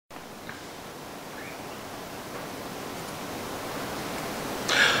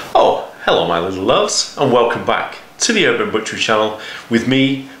Hello my little loves, and welcome back to the Urban Butchery Channel with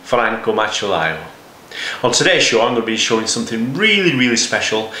me, Franco. On today's show I'm going to be showing something really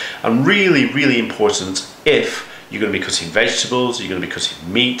special and really important if you're going to be cutting vegetables, you're going to be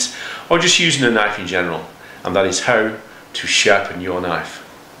cutting meat, or just using a knife in general, and that is how to sharpen your knife.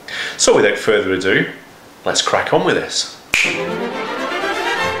 So without further ado, let's crack on with this.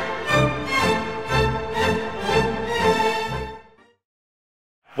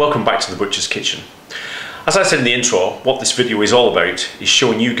 Welcome back to the Butcher's Kitchen. As I said in the intro, what this video is all about is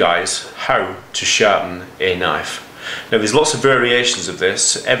showing you guys how to sharpen a knife. Now there's lots of variations of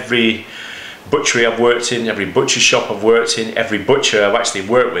this. Every butchery I've worked in, every butcher shop I've worked in, every butcher I've actually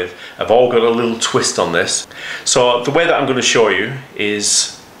worked with, have all got a little twist on this. So the way that I'm going to show you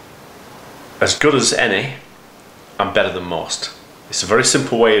is as good as any and better than most. It's a very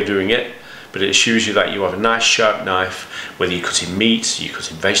simple way of doing it, but it assures you that you have a nice sharp knife, whether you're cutting meat, you're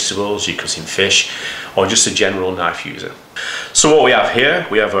cutting vegetables, you're cutting fish, or just a general knife user. So what we have here,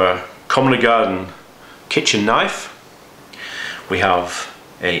 we have a commonly garden kitchen knife. We have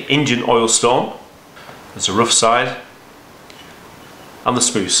an Indian oil stone. There's a rough side and the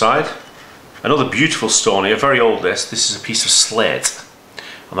smooth side. Another beautiful stone here, very old this is a piece of slate,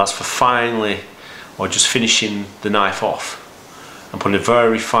 and that's for finally, or just finishing the knife off and putting a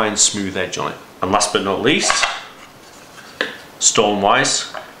very fine smooth edge on it. And last but not least, stone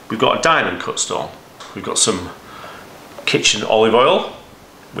wise, we've got a diamond cut stone. We've got some kitchen olive oil,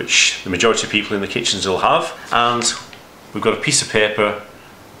 which the majority of people in the kitchens will have, and we've got a piece of paper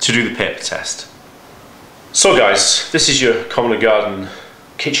to do the paper test. So guys, this is your commonly garden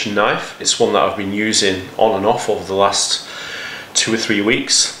kitchen knife. It's one that I've been using on and off over the last 2 or 3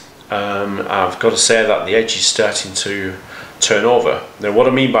 weeks. I've got to say that the edge is starting to turn over. Now what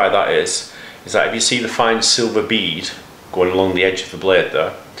I mean by that is that if you see the fine silver bead going along the edge of the blade there,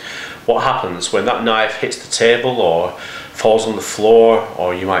 what happens when that knife hits the table or falls on the floor,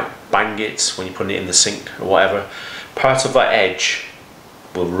 or you might bang it when you're putting it in the sink or whatever, part of that edge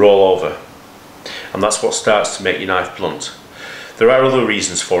will roll over, and that's what starts to make your knife blunt. There are other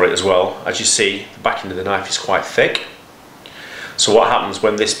reasons for it as well. As you see, the back end of the knife is quite thick, so what happens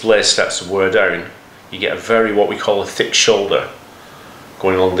when this blade starts to wear down, you get a very, what we call a thick shoulder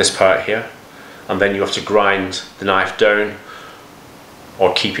going along this part here, and then you have to grind the knife down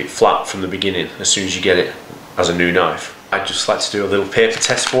or keep it flat from the beginning as soon as you get it as a new knife. I'd just like to do a little paper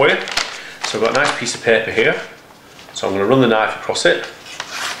test for you. So I've got a nice piece of paper here, so I'm going to run the knife across it,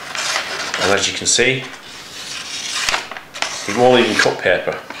 and as you can see, it won't even cut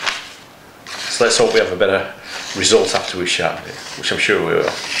paper. So let's hope we have a better result after we've sharpened it, which I'm sure we will.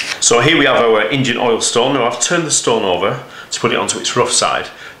 So here we have our Indian oil stone. Now I've turned the stone over to put it onto its rough side,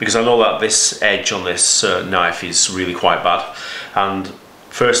 because I know that this edge on this knife is really quite bad, and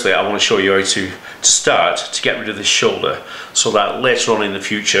firstly I want to show you how to start to get rid of this shoulder, so that later on in the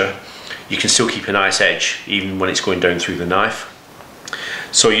future you can still keep a nice edge even when it's going down through the knife.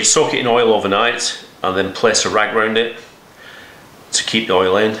 So you soak it in oil overnight and then place a rag around it to keep the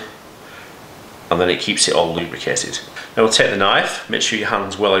oil in, and then it keeps it all lubricated. Now we'll take the knife, make sure your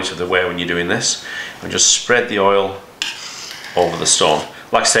hand's well out of the way when you're doing this, and just spread the oil over the stone.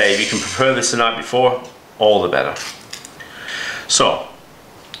 Like I say, if you can prepare this the night before, all the better. So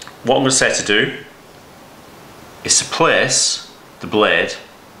what I'm going to say to do is to place the blade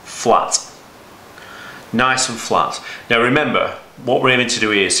flat, nice and flat. Now remember, what we're aiming to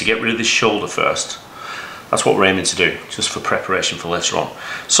do here is to get rid of this shoulder first. That's what we're aiming to do, just for preparation for later on.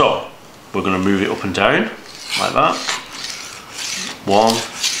 So we're going to move it up and down like that. 1,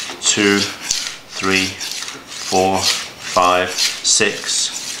 2, 3, 4, 5, 6,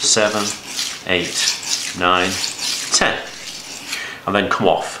 7, 8, 9, 10, and then come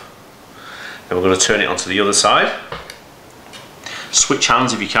off. Then we're going to turn it onto the other side. Switch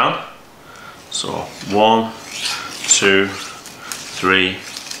hands if you can. So 1, 2, 3,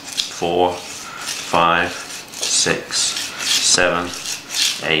 4, 5, 6, 7,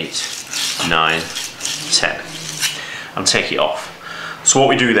 8, 9, 10, and take it off. So what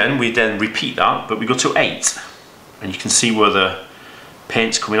we do then, we then repeat that, but we go to 8, and you can see where the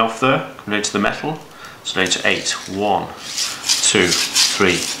paint's coming off there, coming down to the metal. So down to 8. 1, 2,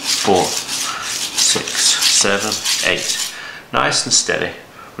 3, 4, 6, 7, 8. Nice and steady.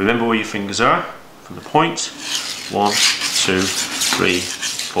 Remember where your fingers are from the point. 1, 2, 3,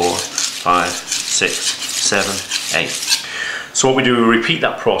 4, 5, 6, 7, 8. So what we do, we repeat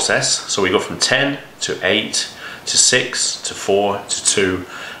that process. So we go from 10 to 8 to 6 to 4 to 2,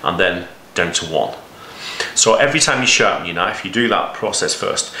 and then down to 1. So every time you sharpen your knife, you do that process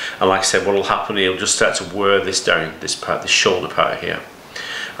first, and like I said, what will happen, it'll just start to wear this down, this part, this shoulder part here,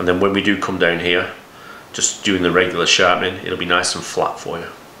 and then when we do come down here, just doing the regular sharpening, it'll be nice and flat for you.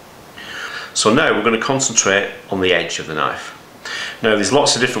 So now we're going to concentrate on the edge of the knife. Now there's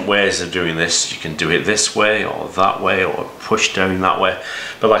lots of different ways of doing this. You can do it this way or that way, or push down that way,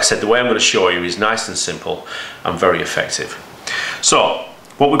 but like I said, the way I'm going to show you is nice and simple and very effective. So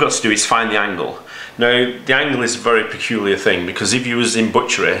what we've got to do is find the angle. Now the angle is a very peculiar thing, because if you was in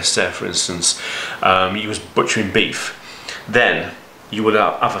butchery, say for instance, you was butchering beef, then you would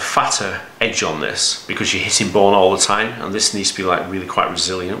have a fatter edge on this because you're hitting bone all the time, and this needs to be like really quite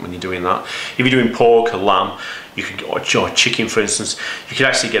resilient when you're doing that. If you're doing pork or lamb, you could, or chicken for instance, you could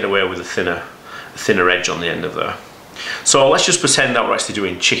actually get away with a thinner edge on the end of there. So let's just pretend that we're actually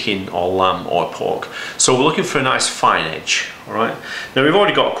doing chicken or lamb or pork. So we're looking for a nice fine edge, all right? Now we've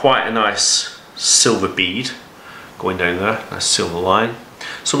already got quite a nice silver bead going down there, nice silver line.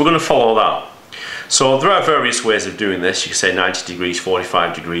 So we're going to follow that. So there are various ways of doing this. You can say 90 degrees,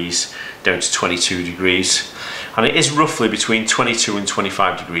 45 degrees, down to 22 degrees. And it is roughly between 22 and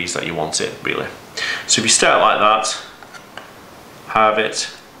 25 degrees that you want it, really. So if you start like that, halve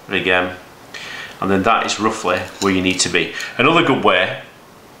it, and again, and then that is roughly where you need to be. Another good way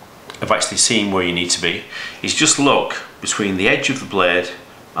of actually seeing where you need to be is just look between the edge of the blade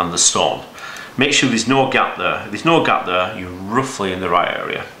and the stone. Make sure there's no gap there. If there's no gap there, you're roughly in the right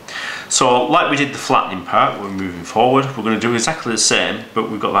area. So like we did the flattening part, we're moving forward, we're going to do exactly the same, but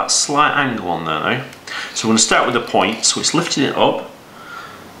we've got that slight angle on there now. So we're going to start with the point, so it's lifting it up.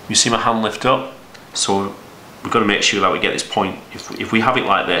 You see my hand lift up? So we've got to make sure that we get this point. If we have it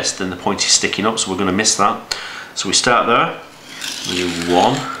like this, then the point is sticking up, so we're going to miss that. So we start there, we do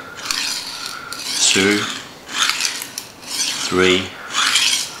 1, 2, 3,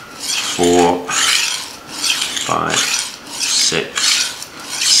 4, 5, 6,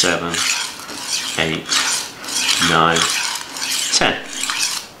 7, 8, 9, 10.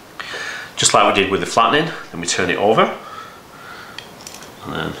 Just like we did with the flattening, then we turn it over,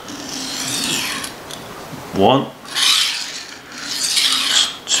 and then 1,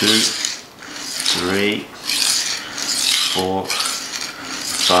 2, 3, 4,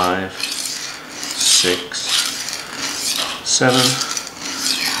 5, 6, 7,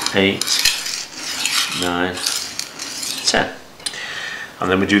 8, 9, 10. And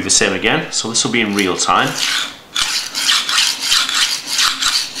then we do the same again, so this will be in real time.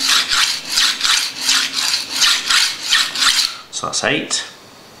 So that's 8.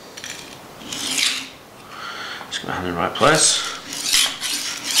 Just going to hand in the right place.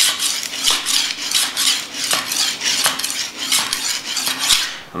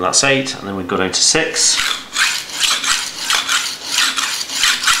 And that's 8, and then we go down to 6.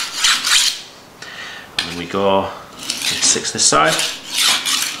 And then we go to 6 this side.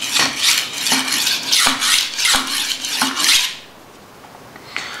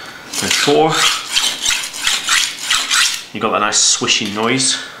 And 4. You got that nice swishing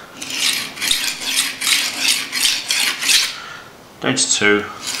noise. Down to 2.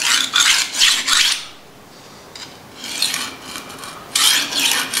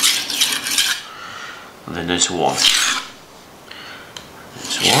 And then down to 1. Down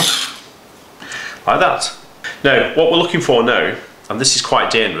to 1. Like that. Now, what we're looking for now, and this is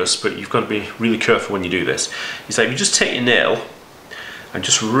quite dangerous, but you've got to be really careful when you do this, is that if you just take your nail and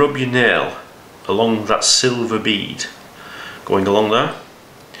just rub your nail along that silver bead going along there.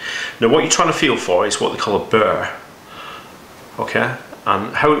 Now what you're trying to feel for is what they call a burr, okay?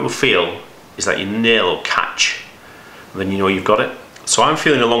 And how it will feel is that your nail will catch, and then you know you've got it. So I'm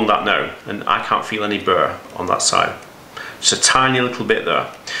feeling along that now, and I can't feel any burr on that side. Just a tiny little bit there.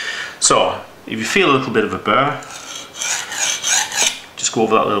 So if you feel a little bit of a burr, just go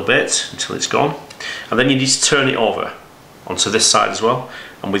over that little bit until it's gone, and then you need to turn it over onto this side as well,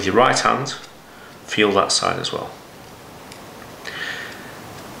 and with your right hand feel that side as well.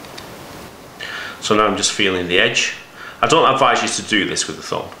 So now I'm just feeling the edge. I don't advise you to do this with the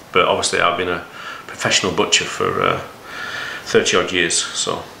thumb, but obviously I've been a professional butcher for 30 odd years,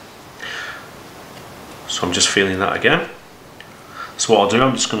 so I'm just feeling that again. So what I'll do,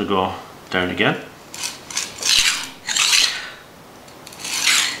 I'm just going to go down again.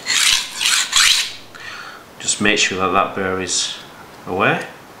 Just make sure that that burr is away,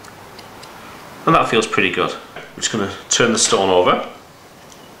 and that feels pretty good. I'm just going to turn the stone over,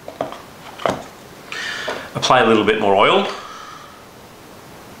 apply a little bit more oil,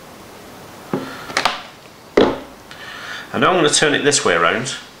 and now I'm going to turn it this way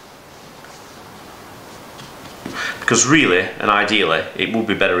around, because really and ideally it would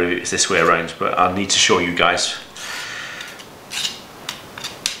be better if it's this way around, but I need to show you guys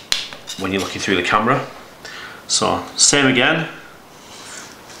when you're looking through the camera. So same again,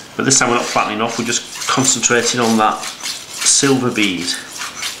 but this time we're not flattening off, we're just concentrating on that silver bead.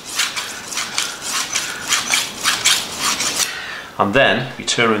 And then you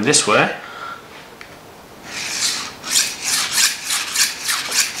turn around this way,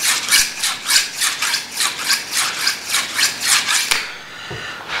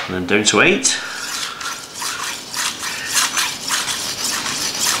 and then down to 8.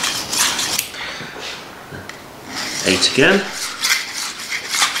 Eight again.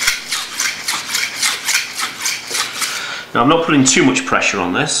 Now I'm not putting too much pressure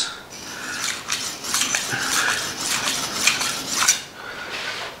on this.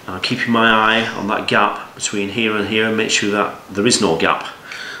 And I'm keeping my eye on that gap between here and here and make sure that there is no gap.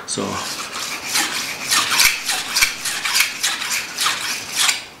 So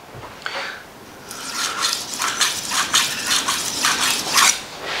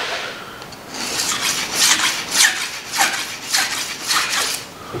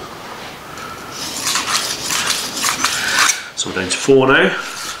So we're down to 4 now,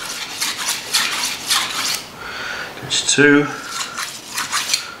 down to 2,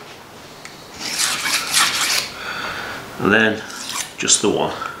 and then just the 1.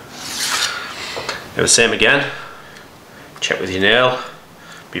 Now the same again, check with your nail,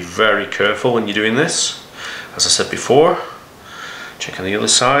 be very careful when you're doing this. As I said before, check on the other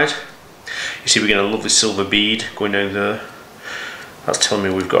side. You see we're getting a lovely silver bead going down there. That's telling me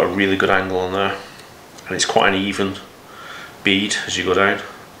we've got a really good angle on there, and it's quite an even bead as you go down.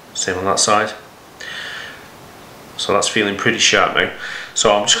 Same on that side. So that's feeling pretty sharp now.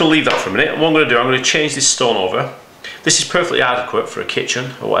 So I'm just going to leave that for a minute. And what I'm going to do, I'm going to change this stone over. This is perfectly adequate for a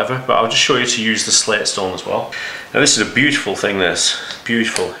kitchen or whatever, but I'll just show you to use the slate stone as well. Now this is a beautiful thing, this.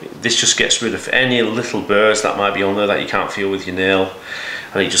 Beautiful. This just gets rid of any little burrs that might be on there that you can't feel with your nail,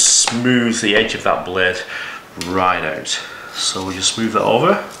 and it just smooths the edge of that blade right out. So we'll just move that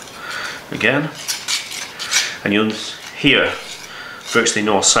over again, and you'll hear virtually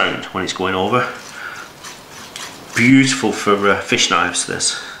no sound when it's going over. Beautiful for fish knives,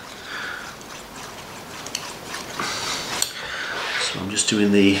 this. So I'm just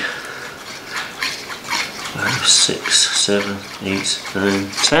doing the 5, 6, 7, 8, 9,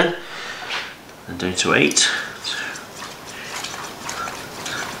 10, and down to 8.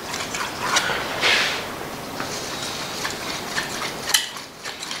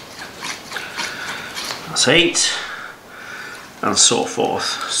 That's 8. And so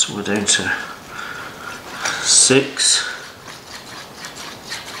forth. So we're down to 6.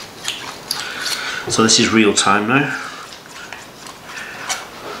 So this is real time now.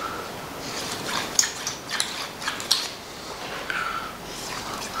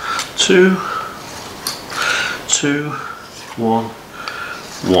 2, 2, 1,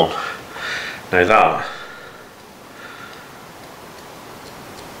 1. Now that,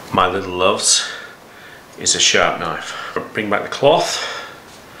 my little loves, is a sharp knife. Bring back the cloth,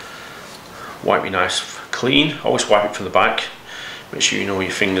 wipe your knife clean, always wipe it from the back, make sure you know where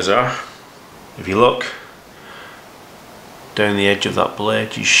your fingers are. If you look down the edge of that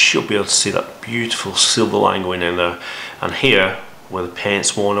blade, you should be able to see that beautiful silver line going in there, and here where the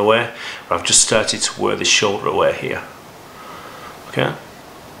paint's worn away, I've just started to wear the shoulder away here. Okay,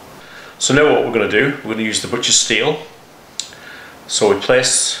 so now what we're going to do, we're going to use the butcher's steel. So we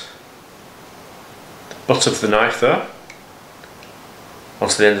place butt of the knife there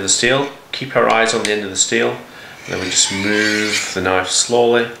onto the end of the steel, keep our eyes on the end of the steel, and then we just move the knife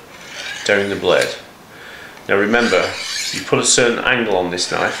slowly down the blade. Now remember, you put a certain angle on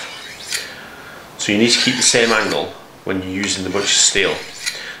this knife, so you need to keep the same angle when you're using the butcher's steel.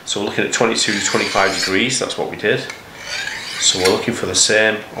 So we're looking at 22 to 25 degrees, that's what we did. So we're looking for the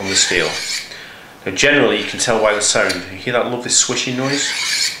same on the steel. Now generally you can tell by the sound, you hear that lovely swishing noise?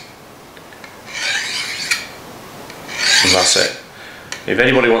 And that's it. If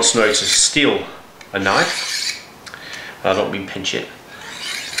anybody wants to know how to steel a knife, and I don't mean pinch it,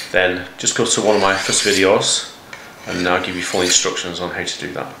 then just go to one of my first videos and I'll give you full instructions on how to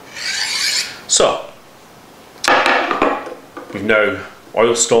do that. So, we've now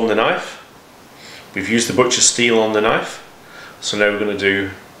oil stoned the knife, we've used the butcher's steel on the knife, so now we're going to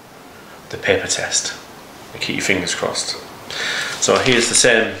do the paper test. Keep your fingers crossed. So here's the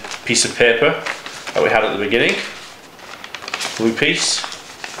same piece of paper that we had at the beginning. Blue piece,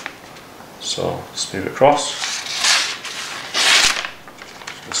 so let's move it across.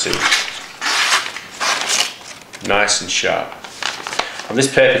 Let's see, nice and sharp. And this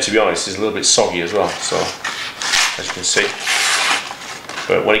paper, to be honest, is a little bit soggy as well, so as you can see,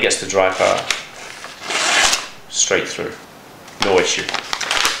 but when it gets to dry part, straight through, no issue.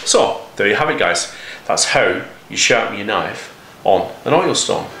 So there you have it, guys. That's how you sharpen your knife on an oil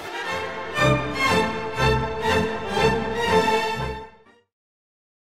stone.